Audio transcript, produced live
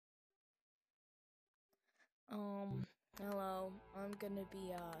Hello. I'm gonna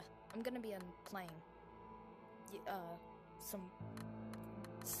be playing, some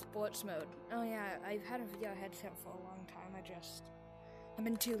sports mode. Oh yeah, I've had a video headset for a long time. I've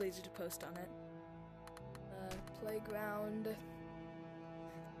been too lazy to post on it. Playground.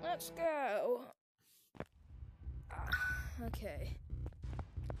 Let's go. Okay.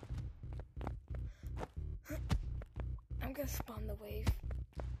 I'm gonna spawn the wave.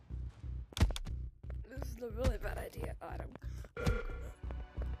 This is a really bad idea.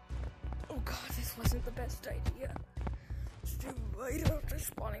 Oh god, this wasn't the best idea. Let's do right after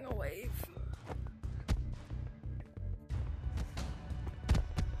spawning a wave.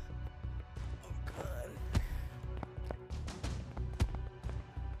 Oh god.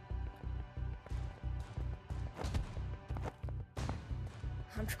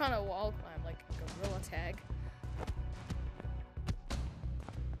 I'm trying to wall climb like a gorilla tag.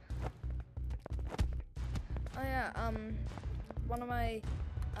 Oh yeah, one of my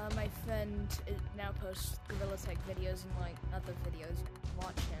friend now posts gorilla tag videos and like other videos.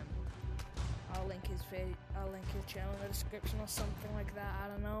 Watch him. I'll link his channel in the description or something like that. I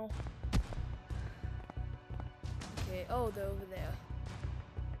don't know. Okay. Oh, they're over there.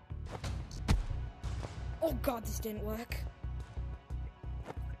 Oh god, this didn't work.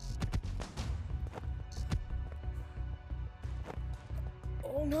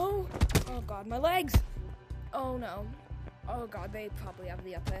 Oh no! Oh god, my legs! Oh no. Oh god, they probably have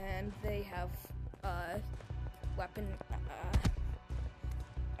the upper hand. They have, weapon,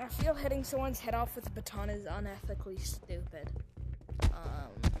 I feel hitting someone's head off with a baton is unethically stupid. Oh.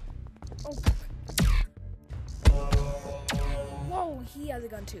 Whoa, he has a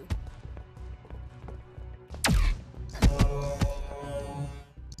gun too. Oh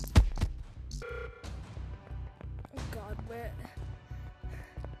god, where?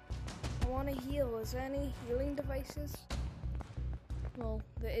 I want to heal. Is there any healing devices? Well,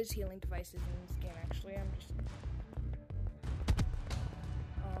 there is healing devices in this game, actually. I'm just...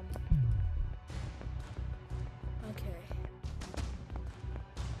 Okay.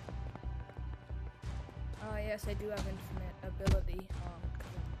 Yes, I do have infinite ability,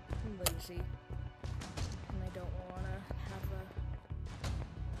 'cause I'm lazy. And I don't want to have a...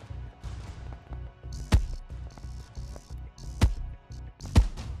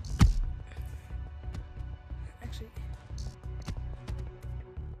 Actually...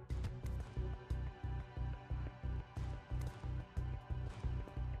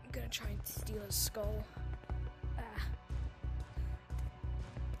 I'm gonna try and steal his skull.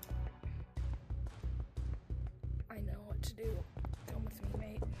 I know what to do. Come with me,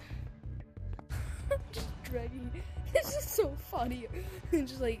 mate. I'm just dragging. This is so funny. I'm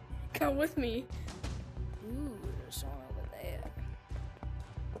just like, come with me. Ooh, there's someone over there.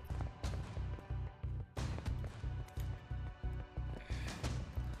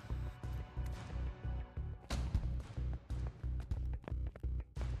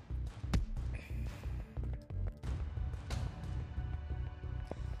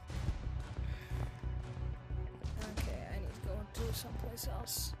 Someplace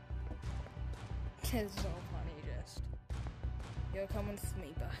else. It's so funny, just. You're coming with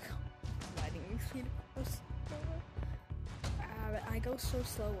me back. Lighting me feet. I go so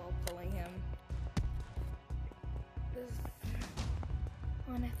slow while pulling him. This is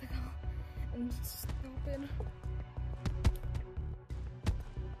unethical and stupid.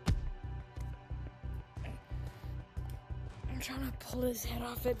 I'm trying to pull his head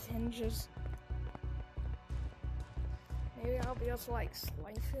off its hinges. Maybe I'll be able to like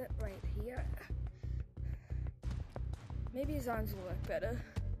slice it right here. Maybe his arms will work better.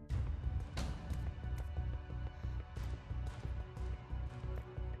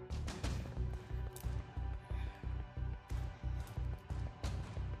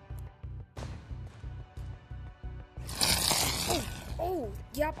 Oh,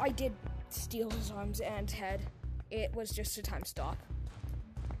 yep, I did steal his arms and head. It was just a time stop.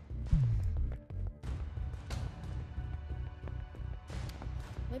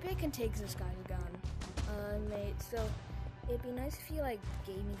 Maybe I can take this guy's gun. Mate, so it'd be nice if you, like,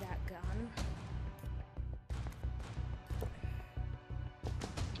 gave me that gun.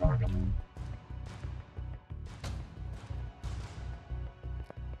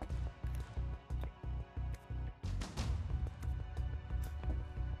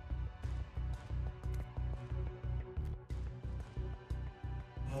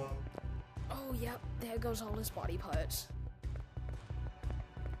 Oh, yep, there goes all his body parts.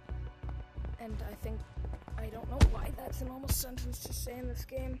 And I don't know why that's a normal sentence to say in this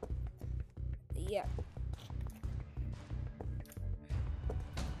game. Yeah.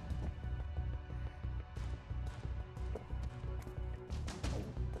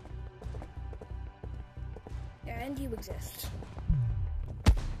 And you exist.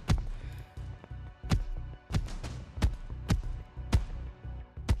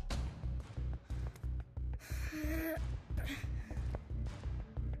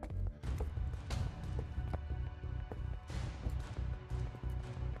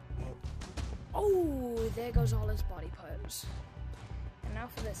 Oh, there goes all his body parts. And now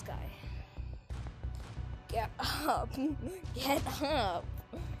for this guy. Get up. Get up.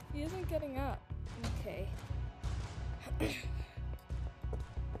 He isn't getting up. Okay.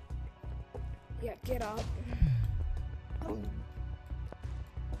 Yeah, get up. How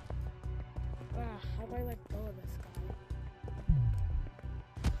do I let go of this guy?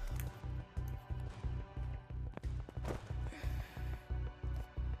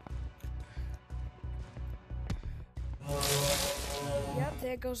 Yep,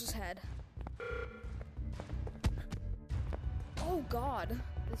 there goes his head. Oh god,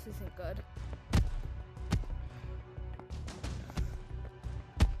 this isn't good.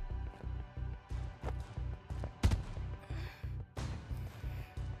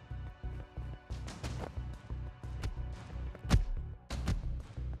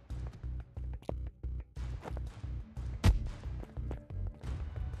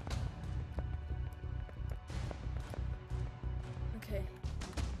 Okay.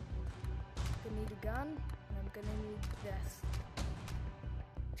 Gonna need a gun, and I'm gonna need this.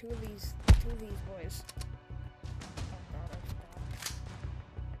 Two of these boys. Oh god, I forgot.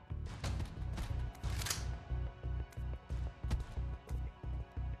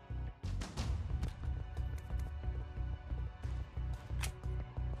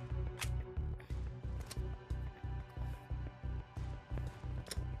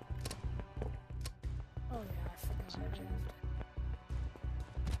 Oh yeah, I forgot I left.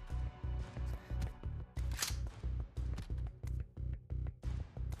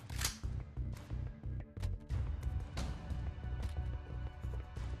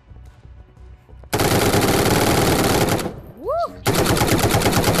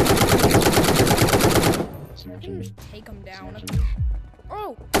 Just take him down.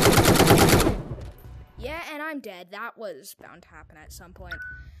 Oh! Yeah, and I'm dead. That was bound to happen at some point.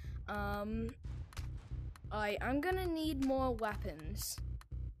 I'm gonna need more weapons.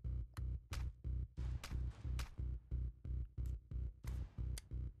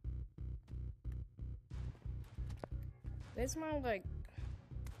 Where's my, like...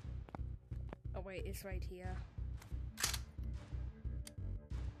 Oh wait, it's right here.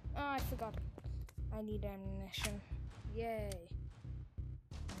 Oh, I forgot. I need ammunition. Yay.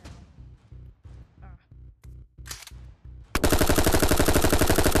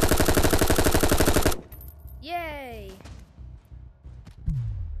 Yay!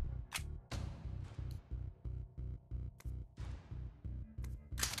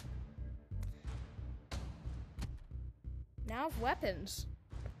 Now I have weapons.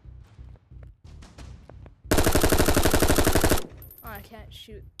 Oh, I can't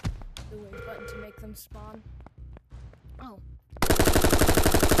shoot the wing button to make them spawn. Oh.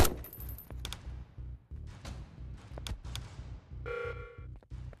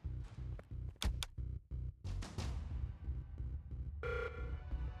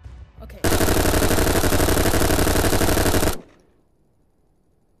 Okay.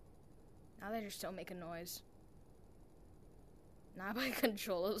 Now they're just still making noise. Now my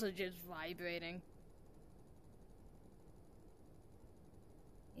controllers are just vibrating.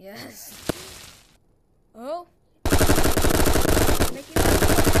 Yes. Oh. Making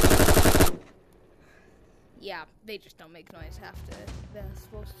noise. Yeah, they just don't make noise after they're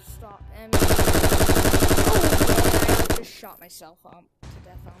supposed to stop. And oh, I just shot myself to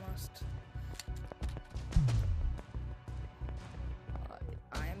death almost.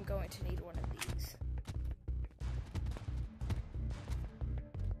 I am going to need one of these.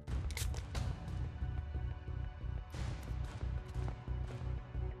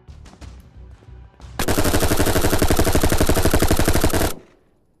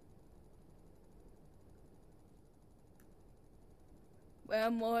 Where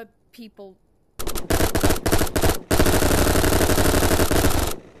are more people?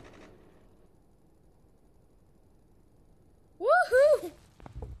 Woohoo!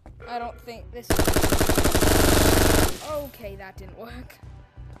 I don't think this. Okay, that didn't work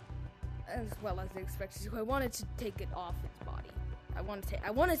as well as expected to. I wanted to take it off his body. I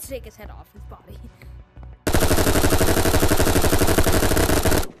wanted to take his head off his body.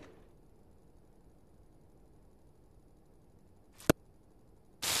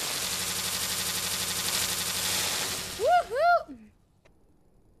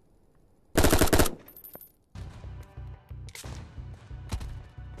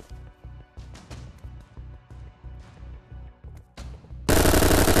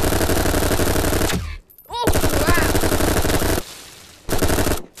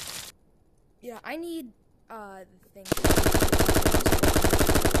 I need the thing.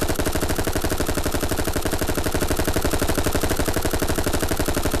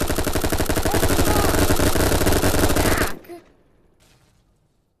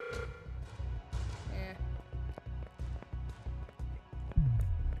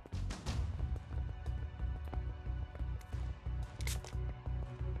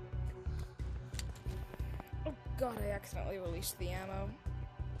 God, I accidentally released the ammo.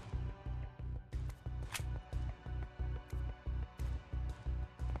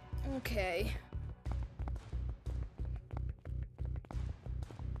 Okay.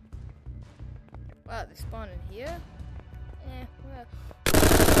 Wow, they spawn in here? Well.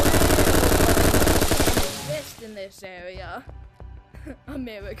 Exist in this area.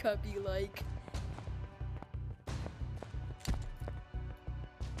 America be like.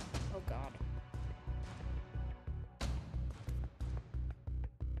 Oh God.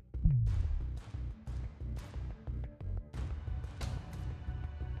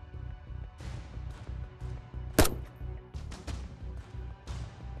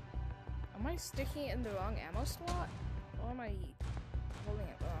 Am I sticking it in the wrong ammo slot? Or am I holding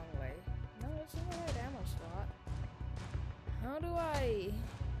it the wrong way? No, it's in the right ammo slot. How do I...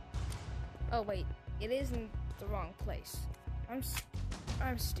 Oh wait, it is in the wrong place. I'm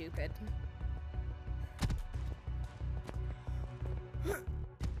stupid.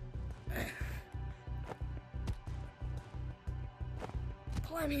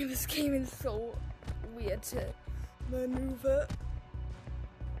 Climbing in this game is so weird to maneuver.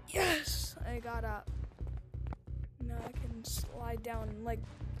 Yes! I got up. Now I can slide down in like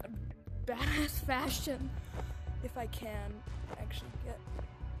a badass fashion. If I can actually get...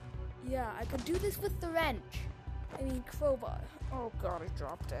 Yeah, I could do this with the wrench. I mean crowbar. Oh God, I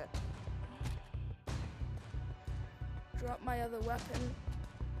dropped it. Drop my other weapon.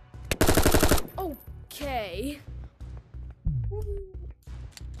 Okay.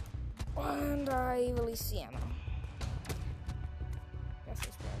 And I release the ammo. Guess this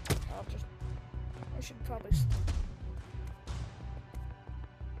way. I should probably...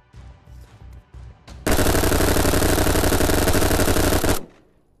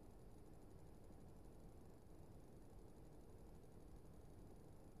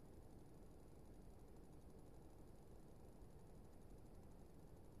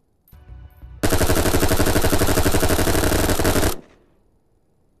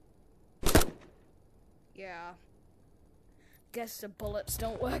 Yeah. Guess the bullets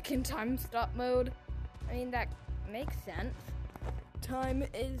don't work in time stop mode. I mean, that makes sense. Time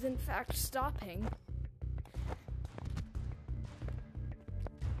is in fact stopping.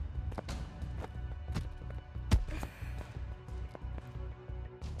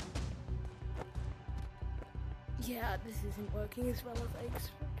 Yeah, this isn't working as well as I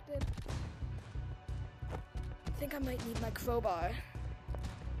expected. I think I might need my crowbar.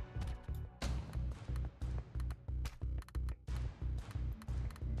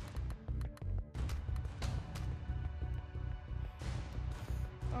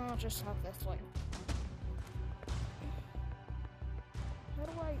 I'll just have this like. How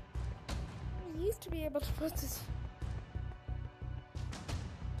do I used to be able to put this.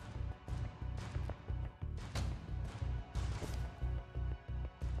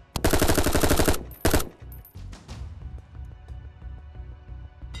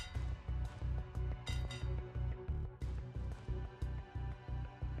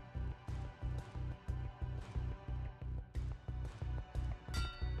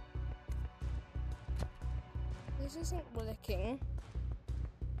 This isn't working.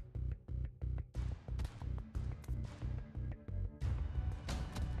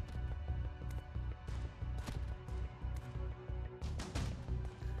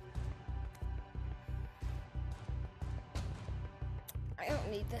 I don't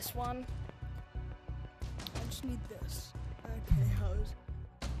need this one. I just need this. Okay, I was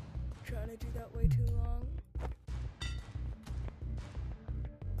trying to do that way too long.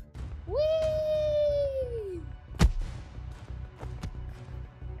 Whee!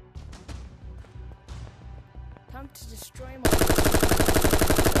 Time to destroy my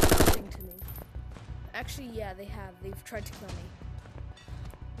to me. Actually, yeah, they have. They've tried to kill me.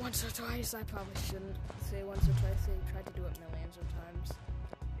 Once or twice. I probably shouldn't say once or twice. They tried to do it millions of times.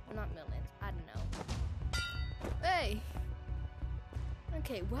 Well, not millions. I don't know. Hey!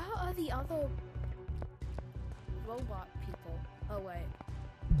 Okay, where are the other robot people? Oh, wait.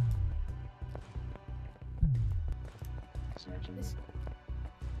 This...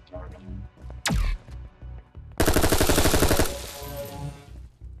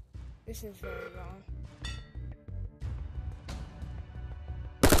 This is very wrong.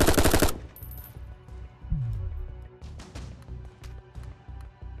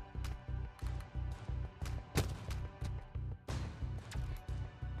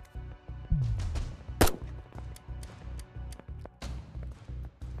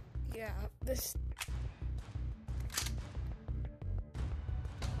 Yeah, this...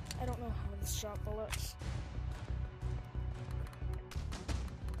 I don't know how this shot bullets.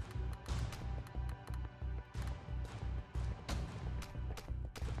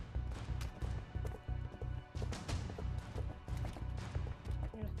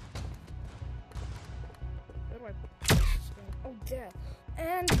 Where do I put this thing? Oh, there.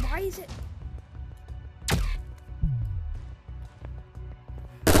 And why is it...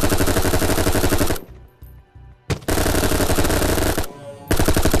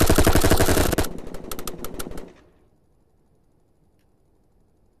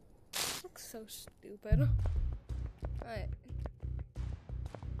 So stupid. Alright.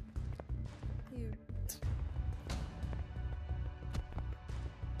 You.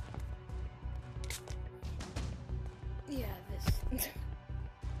 Yeah, this.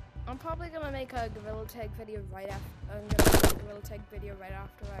 I'm probably gonna make a Gorilla Tag video right after. I'm gonna make a Gorilla Tag video right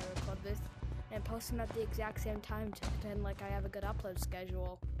after I record this, and post them at the exact same time to pretend like I have a good upload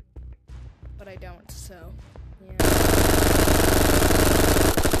schedule. But I don't, so yeah.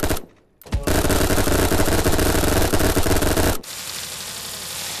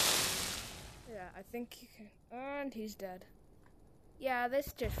 I think you can, and he's dead. Yeah,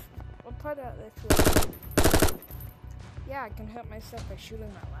 this just, we'll put out this way. Yeah, I can hurt myself by shooting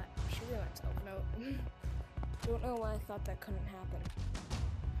myself. No, don't know why I thought that couldn't happen.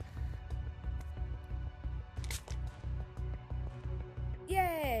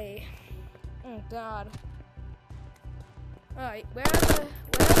 Yay! Oh God. All right, where are the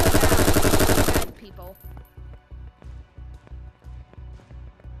bad people?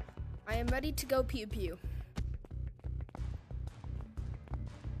 I am ready to go pew pew.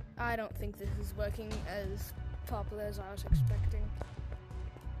 I don't think this is working as popular as I was expecting.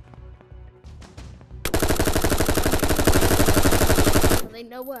 They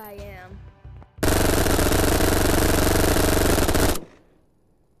know where I am.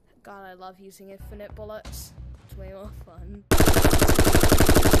 God, I love using infinite bullets. It's way more fun.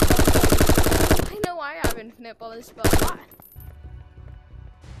 I know I have infinite bullets, but why?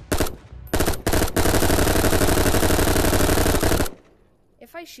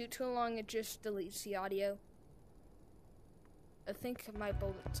 If I shoot too long, it just deletes the audio. I think my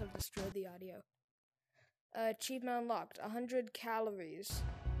bullets have destroyed the audio. Achievement unlocked, 100 calories.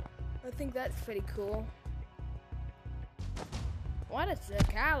 I think that's pretty cool. What is a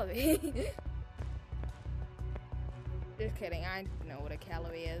calorie? Just kidding, I know what a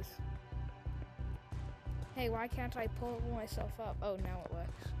calorie is. Hey, why can't I pull myself up? Oh, now it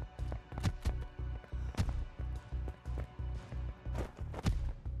works.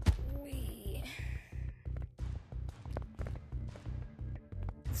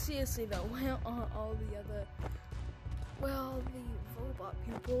 Seriously though, where are all the other, well, the robot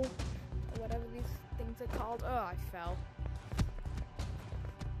people, or whatever these things are called? Oh, I fell.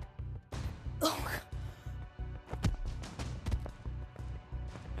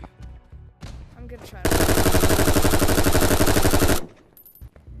 I'm gonna try to...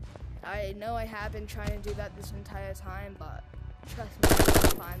 I know I have been trying to do that this entire time, but trust me, I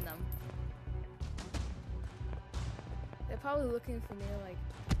can't find them. They're probably looking for me like,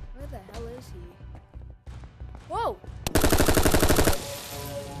 where the hell is he? Whoa!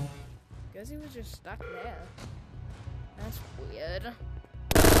 Guess he was just stuck there. That's weird.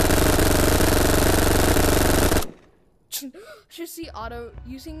 Should see auto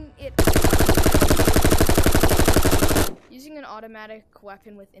using an automatic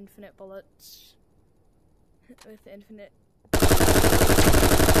weapon with infinite bullets. With infinite.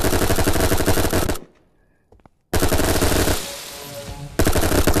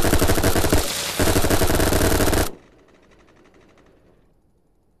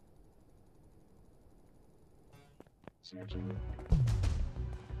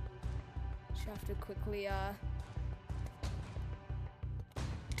 Just have to quickly,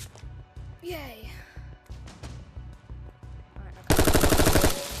 yay! Alright,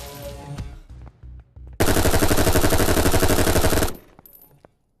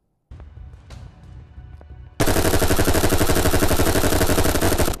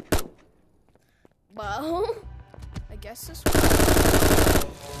 well, I guess this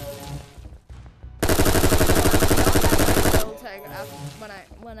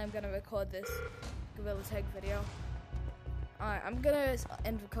when I'm gonna record this Gorilla Tag video. Alright, I'm gonna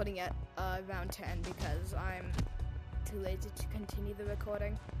end recording at around 10 because I'm too lazy to continue the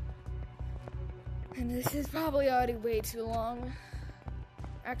recording. And this is probably already way too long.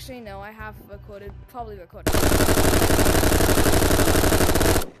 Actually, no, I have probably recorded.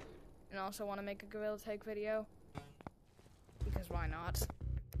 And I also want to make a Gorilla Tag video. Because why not?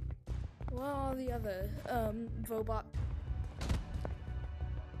 What are the other robot?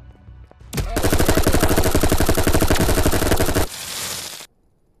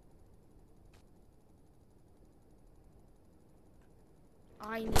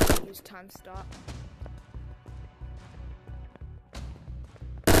 I need to use time stop.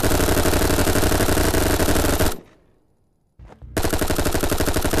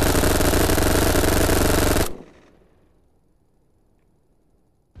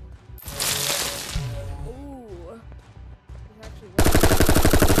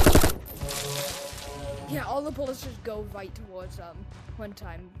 Yeah, all the bullets just go right towards one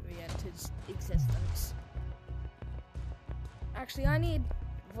time re-enters existence. Actually, I need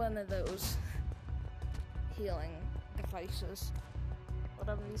one of those healing devices,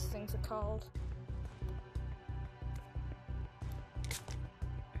 whatever these things are called.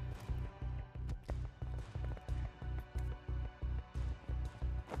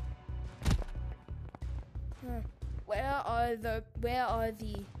 Where are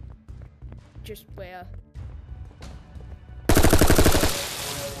the just where?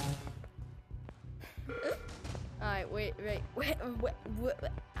 Alright, wait,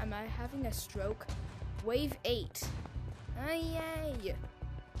 am I having a stroke? Wave 8. Yay!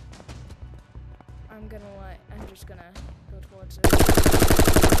 I'm just gonna go towards it.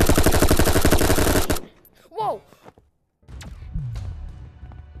 Whoa!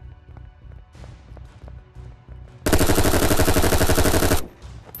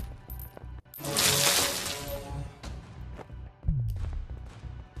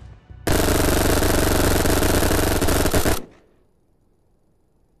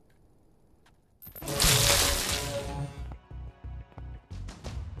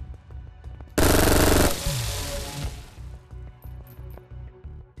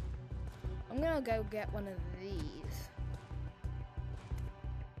 I'm gonna go get one of these.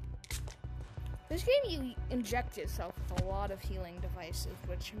 This game, you inject yourself with a lot of healing devices,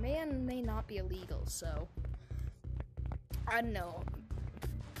 which may and may not be illegal, so I don't know.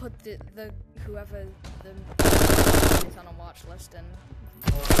 Put whoever is on a watch list, and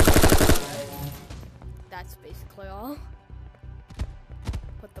that's basically all.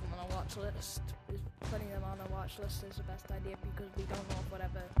 Put them on a watch list. Putting them on a watch list is the best idea because we don't know if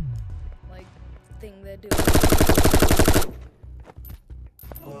whatever thing they're doing.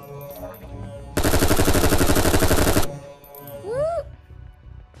 Woo!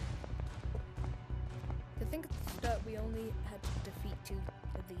 I think at the start we only had to defeat 2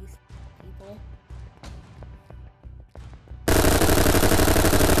 of these people.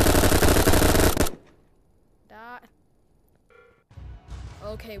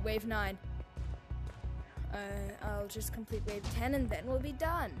 Okay, wave 9. I'll just complete wave 10 and then we'll be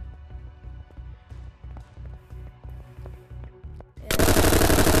done.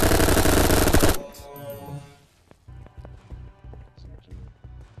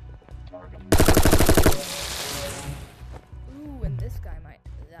 Ooh, and this guy might.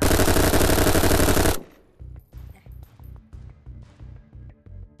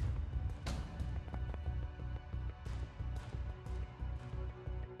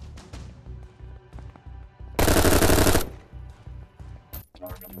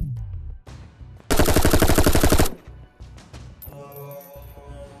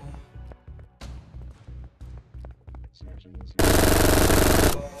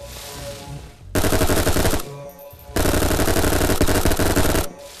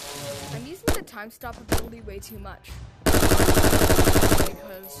 I'm using the time stop ability way too much.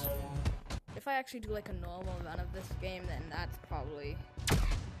 Because if I actually do a normal run of this game, then that's probably...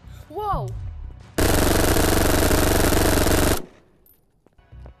 Whoa! There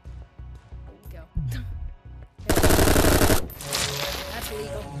we go. That's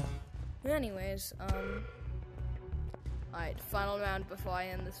illegal. Anyways, alright, final round before I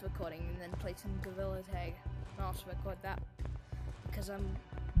end this recording, and then play some Gorilla Tag. I'll also record that because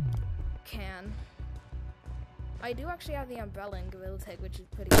can. I do actually have the umbrella in Gorilla Tag, which is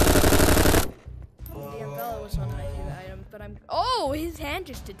pretty good. The umbrella was one of my favorite items, but oh, his hand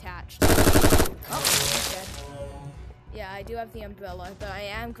just detached. Oh, he's dead. Yeah, I do have the umbrella, but I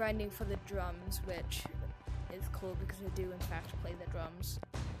am grinding for the drums, which is cool because I do in fact play the drums.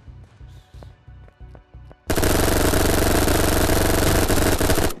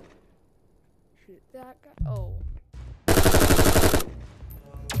 Shoot that guy. Oh.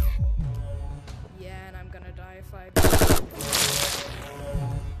 Yeah, and I'm gonna die if I...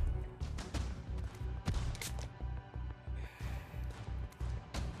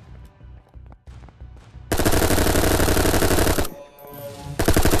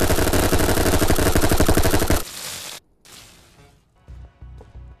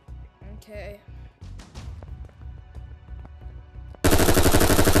 Okay.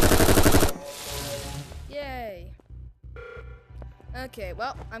 Yay. Okay,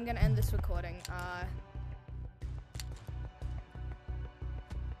 well, I'm gonna end this recording. I'm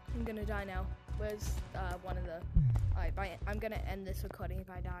gonna die now. Where's one of the... Alright, I'm gonna end this recording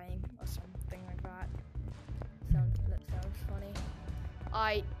by dying or something like that. That sounds funny.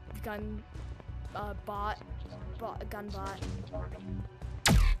 Alright, gun bot.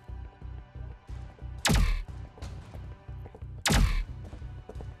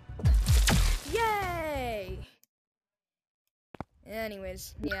 Yay!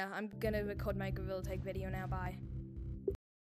 Anyways, yeah, I'm gonna record my Gorilla Tag video now. Bye.